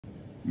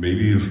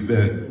Maybe it's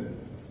that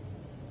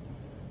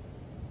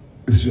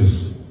it's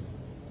just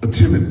a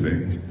timid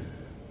thing.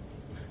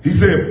 He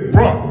said,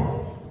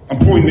 "Bruh, I'm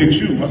pointing at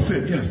you." I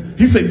said, "Yes."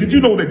 He said, "Did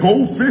you know that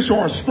goldfish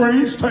are a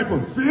strange type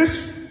of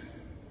fish?"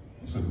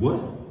 I said,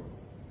 "What?"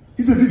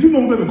 He said, "Did you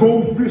know that a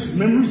goldfish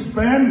memory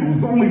span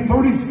was only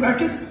 30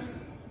 seconds?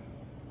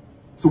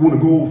 So when a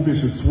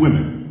goldfish is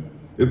swimming,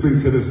 it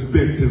thinks it has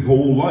spent his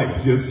whole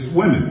life just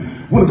swimming.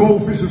 When a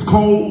goldfish is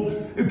cold,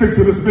 it thinks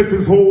it has spent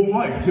his whole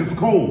life just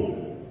cold.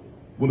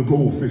 When a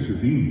goldfish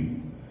is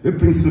eating, it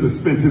thinks it has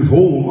spent his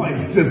whole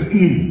life just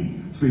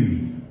eating."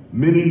 See,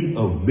 many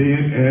of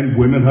men and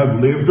women have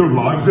lived their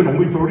lives in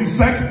only 30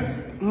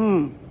 seconds.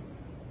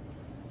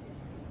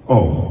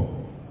 Oh,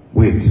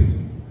 wait,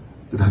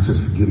 did I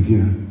just forget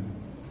again?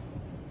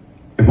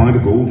 Am I the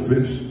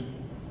goldfish?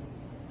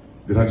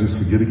 Did I just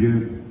forget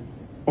again?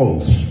 Oh,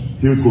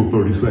 here's go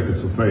 30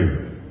 seconds of fame.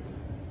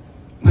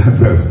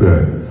 That's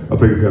that. I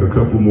think I got a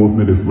couple more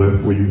minutes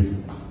left for you.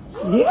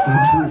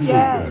 Yeah, Appreciate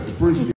that. Appreciate